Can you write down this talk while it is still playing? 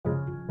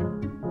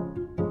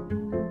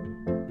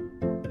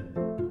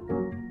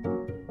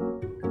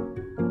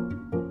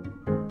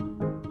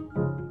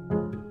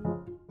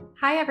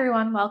Hi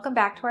everyone, welcome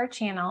back to our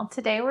channel.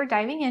 Today we're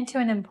diving into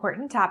an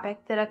important topic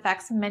that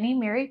affects many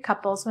married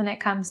couples when it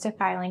comes to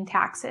filing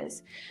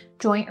taxes: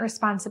 joint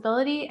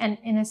responsibility and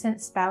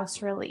innocent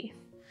spouse relief.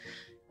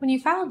 When you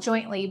file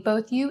jointly,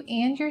 both you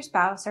and your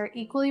spouse are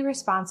equally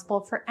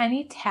responsible for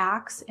any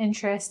tax,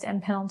 interest,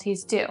 and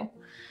penalties due.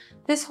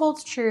 This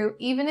holds true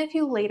even if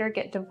you later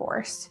get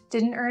divorced,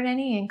 didn't earn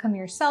any income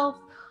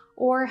yourself,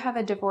 or have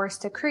a divorce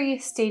decree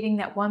stating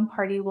that one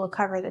party will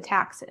cover the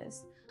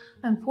taxes.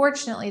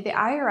 Unfortunately, the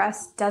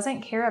IRS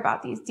doesn't care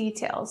about these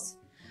details.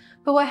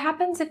 But what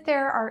happens if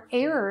there are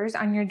errors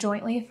on your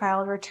jointly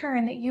filed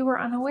return that you were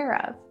unaware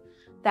of?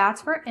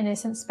 That's where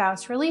innocent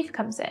spouse relief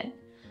comes in.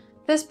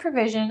 This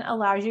provision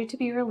allows you to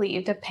be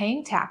relieved of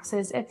paying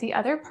taxes if the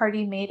other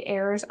party made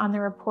errors on the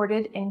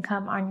reported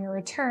income on your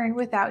return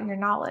without your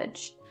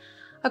knowledge.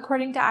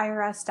 According to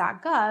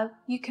irs.gov,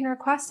 you can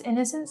request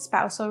innocent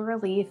spousal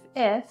relief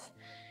if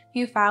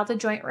you filed a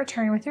joint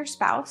return with your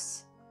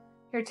spouse,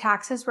 your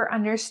taxes were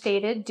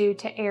understated due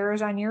to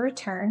errors on your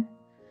return,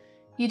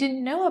 you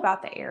didn't know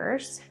about the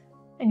errors,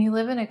 and you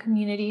live in a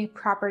community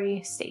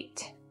property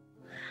state.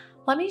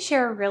 Let me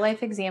share a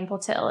real-life example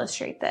to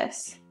illustrate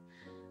this.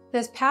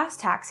 This past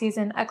tax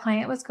season, a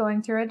client was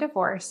going through a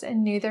divorce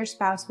and knew their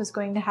spouse was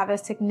going to have a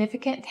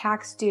significant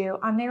tax due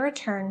on their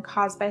return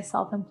caused by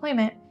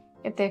self-employment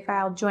if they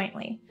filed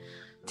jointly.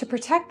 To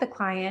protect the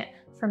client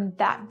from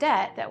that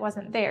debt that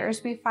wasn't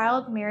theirs, we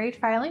filed married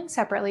filing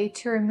separately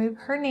to remove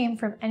her name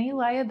from any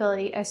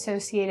liability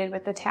associated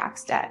with the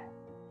tax debt.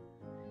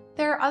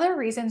 There are other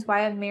reasons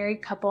why a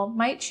married couple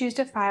might choose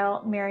to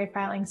file married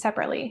filing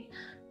separately.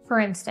 For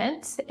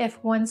instance,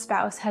 if one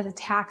spouse has a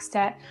tax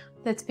debt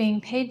that's being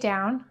paid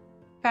down,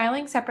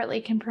 filing separately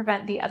can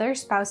prevent the other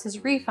spouse's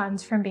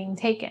refunds from being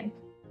taken.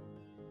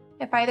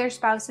 If either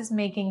spouse is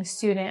making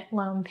student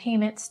loan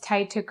payments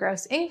tied to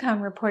gross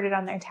income reported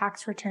on their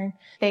tax return,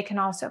 they can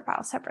also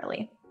file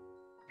separately.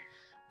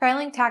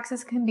 Filing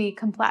taxes can be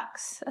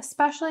complex,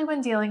 especially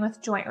when dealing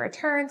with joint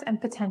returns and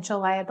potential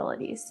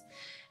liabilities.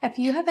 If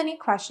you have any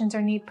questions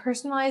or need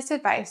personalized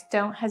advice,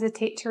 don't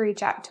hesitate to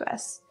reach out to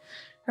us.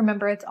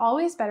 Remember, it's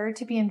always better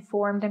to be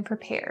informed and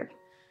prepared.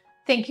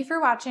 Thank you for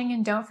watching,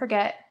 and don't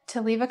forget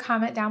to leave a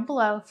comment down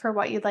below for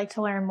what you'd like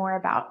to learn more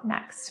about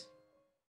next.